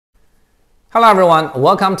Hello everyone,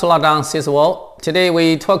 welcome to Lockdown Sees the World. Today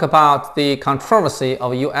we talk about the controversy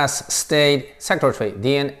of U.S. State Secretary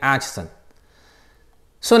Dean Acheson.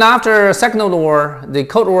 Soon after the Second World War, the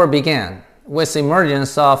Cold War began with the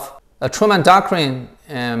emergence of the Truman Doctrine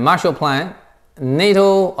and Marshall Plan,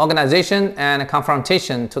 NATO organization, and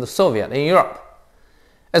confrontation to the Soviet in Europe.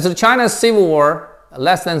 As the China's Civil War,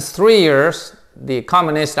 less than 3 years, the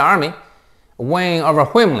Communist Army won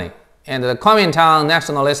overwhelmingly, and the Kuomintang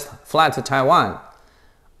nationalists fled to Taiwan.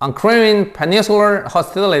 On Korean peninsular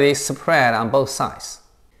hostility spread on both sides.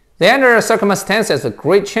 Under circumstances of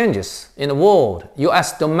great changes in the world,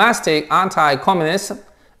 U.S. domestic anti-communism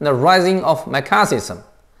and the rising of McCarthyism.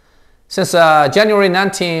 Since January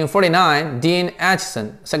 1949, Dean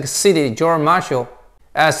Acheson succeeded George Marshall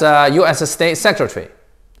as U.S. State Secretary.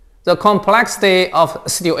 The complexity of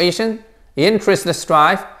situation, interest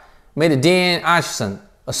strife, made Dean Acheson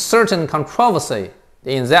a certain controversy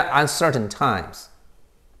in that uncertain times.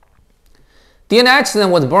 Dean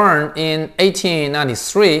Acheson was born in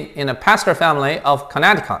 1893 in a pastor family of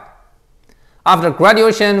Connecticut. After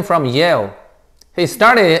graduation from Yale, he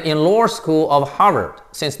studied in law school of Harvard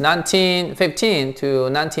since 1915 to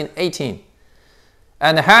 1918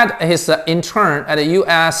 and had his intern at the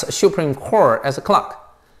U.S. Supreme Court as a clerk.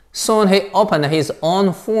 Soon he opened his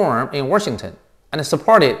own firm in Washington and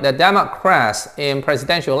supported the Democrats in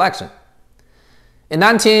presidential election. In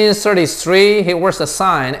 1933, he was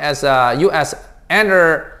assigned as a U.S.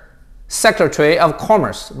 Under Secretary of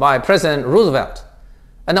Commerce by President Roosevelt,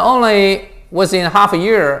 and only within half a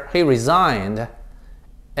year he resigned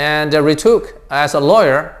and retook as a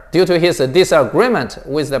lawyer due to his disagreement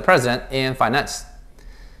with the president in finance.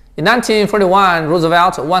 In 1941,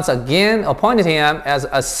 Roosevelt once again appointed him as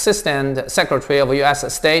Assistant Secretary of the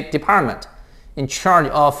U.S. State Department in charge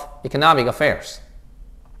of economic affairs.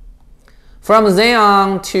 From then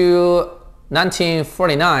on to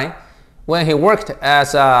 1949, when he worked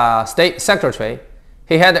as a State Secretary,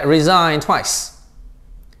 he had resigned twice.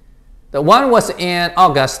 The one was in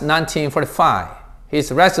August 1945.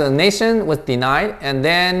 His resignation was denied, and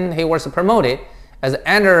then he was promoted as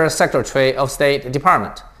Under Secretary of State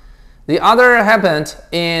Department. The other happened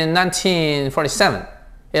in 1947.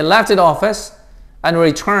 He left the office and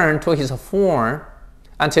returned to his firm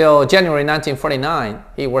until January 1949.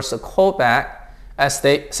 He was called back as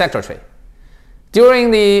State Secretary.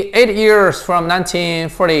 During the 8 years from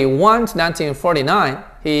 1941 to 1949,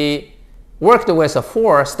 he worked with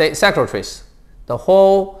 4 state secretaries, the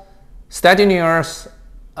Hall, Stedunius,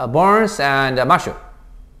 Burns, and Marshall.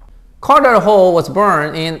 Carter Hall was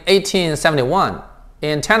born in 1871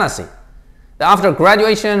 in Tennessee. After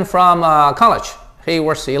graduation from college, he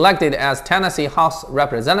was elected as Tennessee House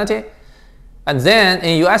Representative and then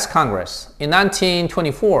in U.S. Congress. In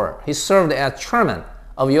 1924, he served as chairman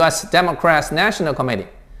of U.S. Democrats National Committee.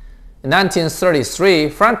 In 1933,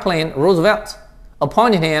 Franklin Roosevelt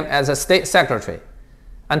appointed him as a state secretary.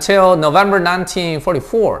 Until November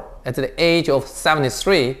 1944, at the age of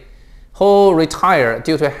 73, Hall retired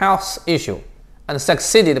due to a health issue and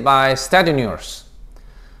succeeded by Stedunius.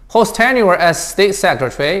 Hall's tenure as state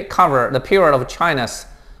secretary covered the period of China's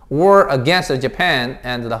war against Japan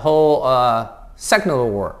and the whole Second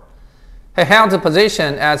World War. He held the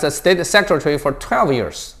position as a state secretary for 12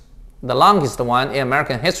 years, the longest one in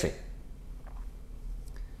American history.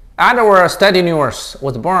 Edward Stedunius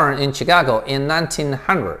was born in Chicago in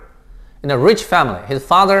 1900 in a rich family. His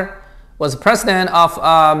father was president of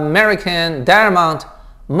American Diamond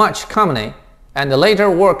Match Company and later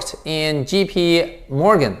worked in J.P.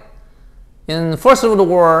 Morgan. In the First World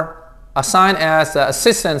War, assigned as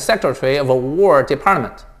Assistant Secretary of the War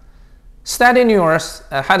Department. Stedunius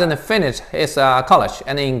hadn't finished his college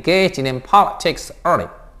and engaged in politics early.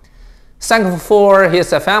 Thankful for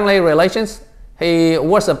his family relations, he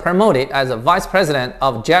was promoted as Vice President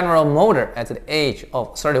of General Motors at the age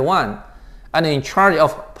of 31 and in charge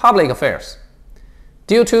of public affairs.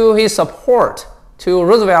 Due to his support to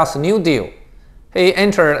Roosevelt's New Deal, he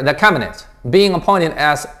entered the cabinet, being appointed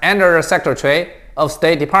as Under Secretary of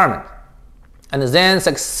State Department, and then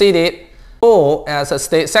succeeded Hall as a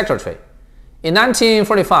State Secretary. In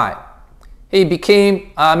 1945, he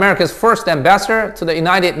became America's first ambassador to the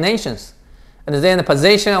United Nations, and then the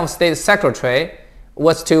position of State Secretary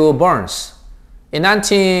was to Burns. In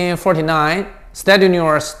 1949,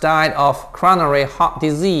 Stedunius died of coronary heart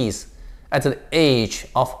disease at the age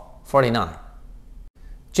of 49.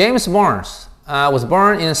 James Burns was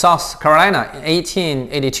born in South Carolina in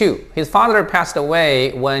 1882. His father passed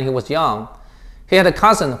away when he was young. He had a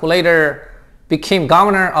cousin who later became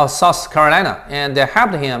governor of South Carolina and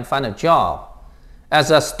helped him find a job. as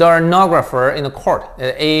a stenographer in the court at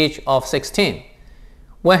the age of 16.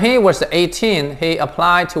 When he was 18, he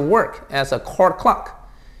applied to work as a court clerk,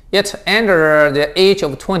 yet under the age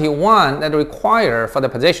of 21 that required for the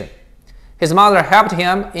position. His mother helped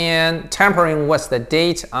him in tampering with the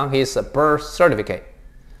date on his birth certificate.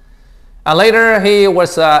 Later, he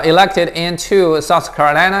was elected into South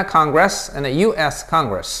Carolina Congress and the U.S.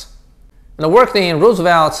 Congress, and worked in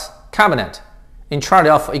Roosevelt's cabinet in charge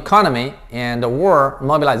of economy and war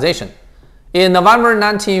mobilization. In November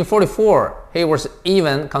 1944, he was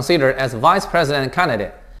even considered as vice president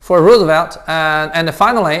candidate for Roosevelt and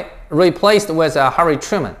finally replaced with Harry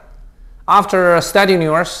Truman. After studying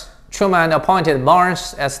years, Truman appointed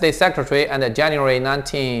Barnes as state secretary in January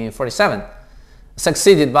 1947,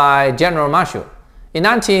 succeeded by General Marshall. In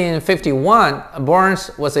 1951,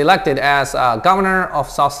 Barnes was elected as governor of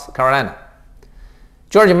South Carolina.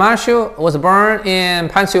 George Marshall was born in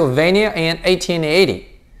Pennsylvania in 1880.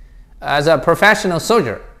 As a professional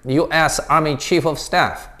soldier, U.S. Army Chief of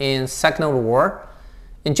Staff in Second World War.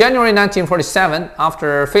 In January 1947,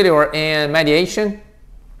 after failure in mediation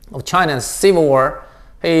of China's Civil War,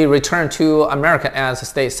 he returned to America as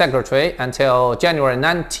State Secretary until January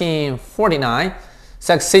 1949,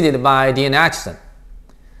 succeeded by Dean Acheson.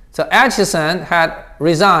 So Acheson had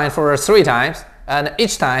resigned for 3 times, and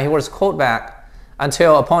each time he was called back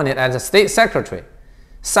until appointed as a State Secretary.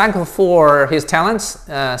 Thankful for his talents,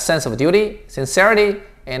 sense of duty, sincerity,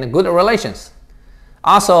 and good relations.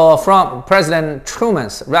 Also from President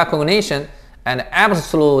Truman's recognition and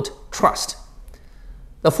absolute trust.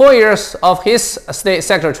 The 4 years of his state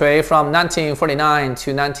secretary from 1949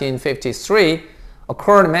 to 1953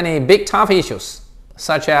 occurred many big tough issues,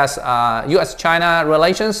 such as U.S.-China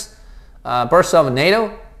relations, birth of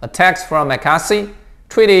NATO, attacks from McCarthy,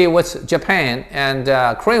 treaty with Japan, and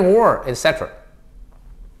Korean War, etc.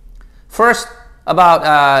 First,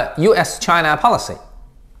 about U.S.-China policy.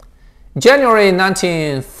 January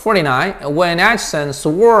 1949, when Acheson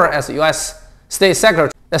swore as U.S. State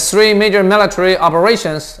Secretary, the 3 major military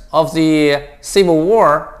operations of the Civil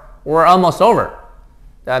War were almost over.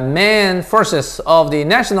 The main forces of the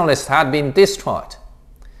nationalists had been destroyed,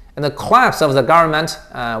 and the collapse of the government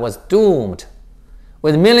was doomed.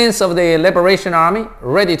 With millions of the Liberation Army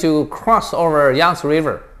ready to cross over Yangtze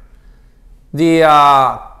River, the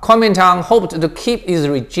Kuomintang hoped to keep his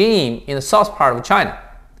regime in the south part of China.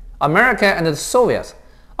 America and the Soviets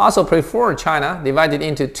also preferred China divided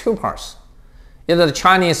into 2 parts. Yet the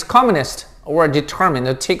Chinese communists were determined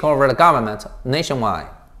to take over the government nationwide.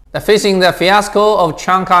 Facing the fiasco of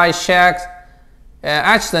Chiang Kai-shek,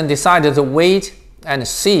 Acheson decided to wait and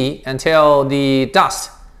see until the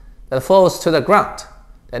dust that falls to the ground,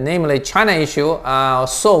 namely China issue,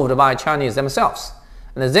 solved by Chinese themselves.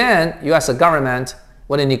 And then U.S. government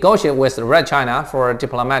would negotiate with Red China for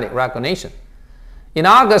diplomatic recognition. In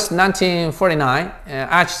August 1949,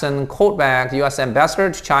 Acheson called back the U.S. ambassador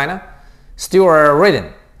to China, Stuart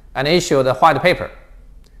Redden, and issued a white paper,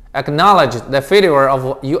 acknowledged the failure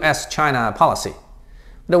of U.S.-China policy,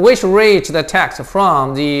 which reached the text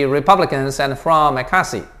from the Republicans and from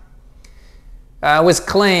McCarthy, with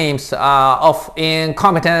claims of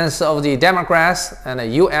incompetence of the Democrats and the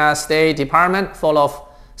U.S. State Department full of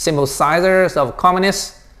sympathizers of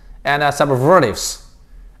communists and subversives,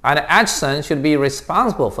 and Acheson should be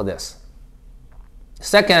responsible for this.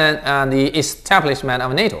 Second, the establishment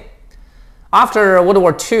of NATO. After World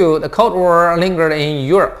War II, the Cold War lingered in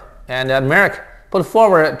Europe, and America put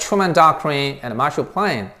forward Truman Doctrine and Marshall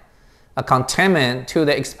Plan, a containment to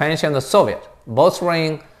the expansion of the Soviet,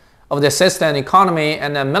 bolstering of the system economy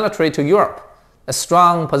and the military to Europe, a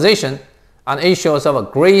strong position on issues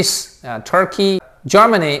of Greece, Turkey,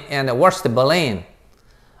 Germany, and West Berlin.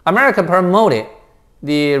 America promoted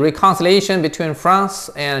the reconciliation between France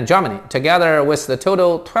and Germany, together with the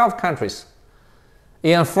total 12 countries,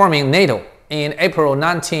 in forming NATO in April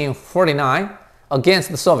 1949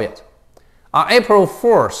 against the Soviet. On April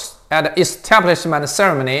 4th, at the establishment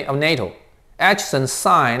ceremony of NATO, Acheson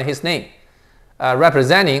signed his name,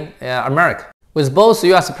 representing America, with both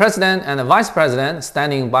U.S. President and Vice President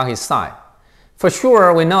standing by his side. For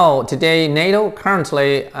sure, we know today NATO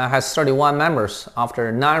currently has 31 members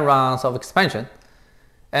after 9 rounds of expansion,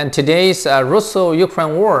 and today's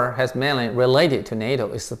Russo-Ukraine war has mainly related to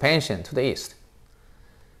NATO expansion to the east.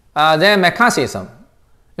 Then McCarthyism.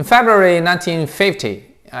 In February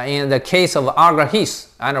 1950, in the case of Arthur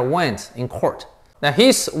Heath underwent in court. Now,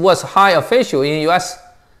 Heath was high official in U.S.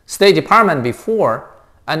 State Department before,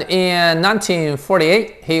 and in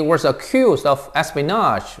 1948 he was accused of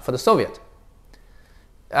espionage for the Soviet.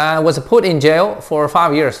 Was put in jail for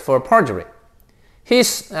 5 years for perjury. He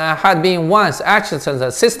had been once Acheson's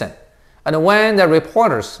assistant, and when the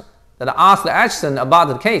reporters that asked Acheson about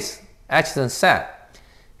the case, Acheson said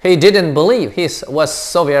he didn't believe he was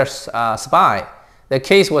Soviet spy. The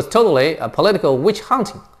case was totally a political witch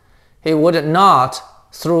hunting. He would not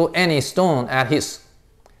throw any stone at his.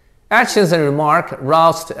 Acheson's remark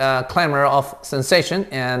roused a clamor of sensation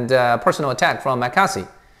and personal attack from McCarthy,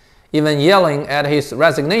 even yelling at his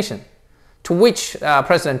resignation, to which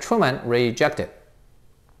President Truman rejected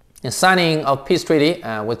in signing of peace treaty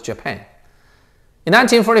with Japan. In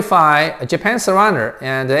 1945, Japan surrendered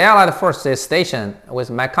and the Allied forces stationed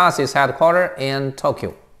with McCarthy's headquarters in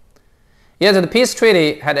Tokyo. Yet the peace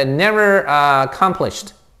treaty had never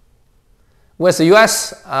accomplished. With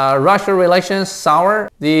U.S.-Russia relations sour,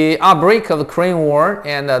 the outbreak of the Korean War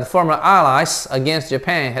and the former allies against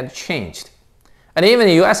Japan had changed. And even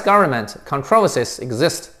the U.S. government controversies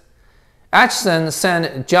exist. Acheson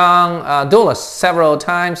sent John Dulles several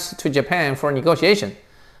times to Japan for negotiation.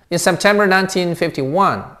 In September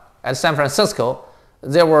 1951, at San Francisco,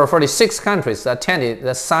 there were 46 countries that attended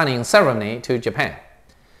the signing ceremony to Japan.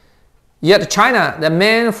 Yet China, the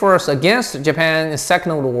main force against Japan in the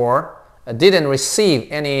Second World War, didn't receive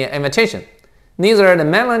any invitation. Neither the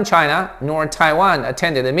mainland China nor Taiwan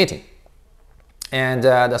attended the meeting. And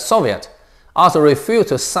the Soviet also refused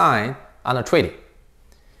to sign on the treaty.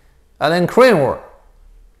 And then Korean War.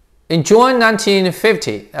 In June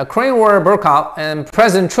 1950, the Korean War broke out and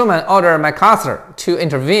President Truman ordered MacArthur to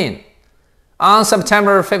intervene. On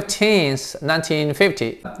September 15,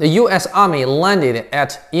 1950, the U.S. Army landed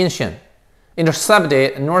at Incheon,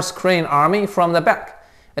 intercepted the North Korean army from the back,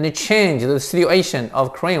 and it changed the situation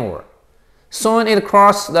of Korean War. Soon it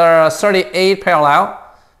crossed the 38th parallel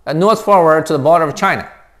northward to the border of China.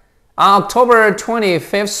 On October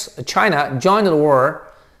 25th, China joined the war,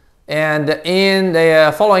 and in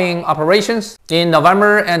the following operations, in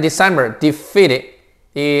November and December, defeated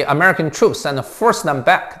the American troops and forced them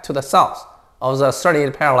back to the south of the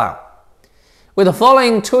 38th parallel. With the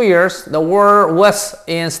following 2 years, the war was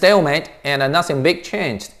in stalemate and nothing big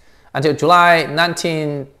changed until July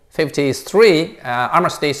 1953,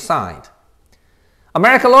 armistice signed.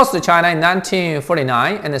 America lost to China in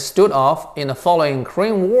 1949 and stood off in the following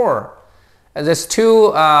Korean War. These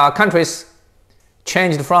two countries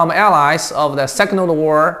changed from allies of the Second World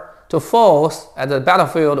War to foes at the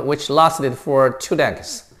battlefield, which lasted for 2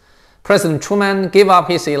 decades. President Truman gave up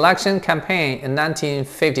his election campaign in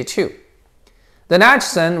 1952. Then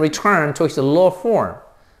Acheson returned to his law firm.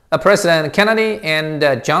 President Kennedy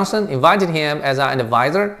and Johnson invited him as an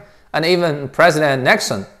advisor, and even President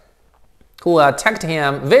Nixon, who attacked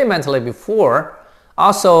him vehemently before,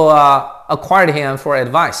 also acquired him for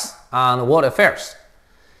advice on world affairs.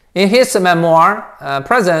 In his memoir,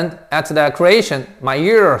 President at the Creation, My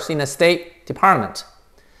Years in the State Department,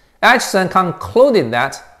 Acheson concluded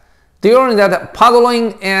that during that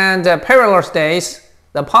puzzling and perilous days,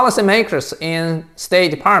 the policymakers in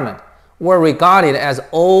State Department were regarded as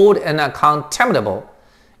old and contemptible.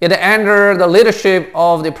 Yet under the leadership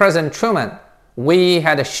of the President Truman, we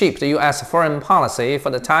had shaped the U.S. foreign policy for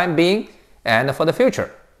the time being and for the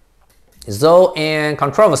future. Though in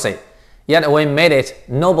controversy, yet we made it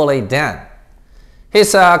nobly done.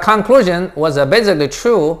 His conclusion was basically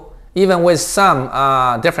true, even with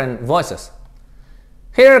some different voices.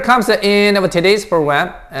 Here comes the end of today's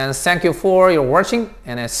program, and thank you for your watching,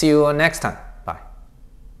 and see you next time.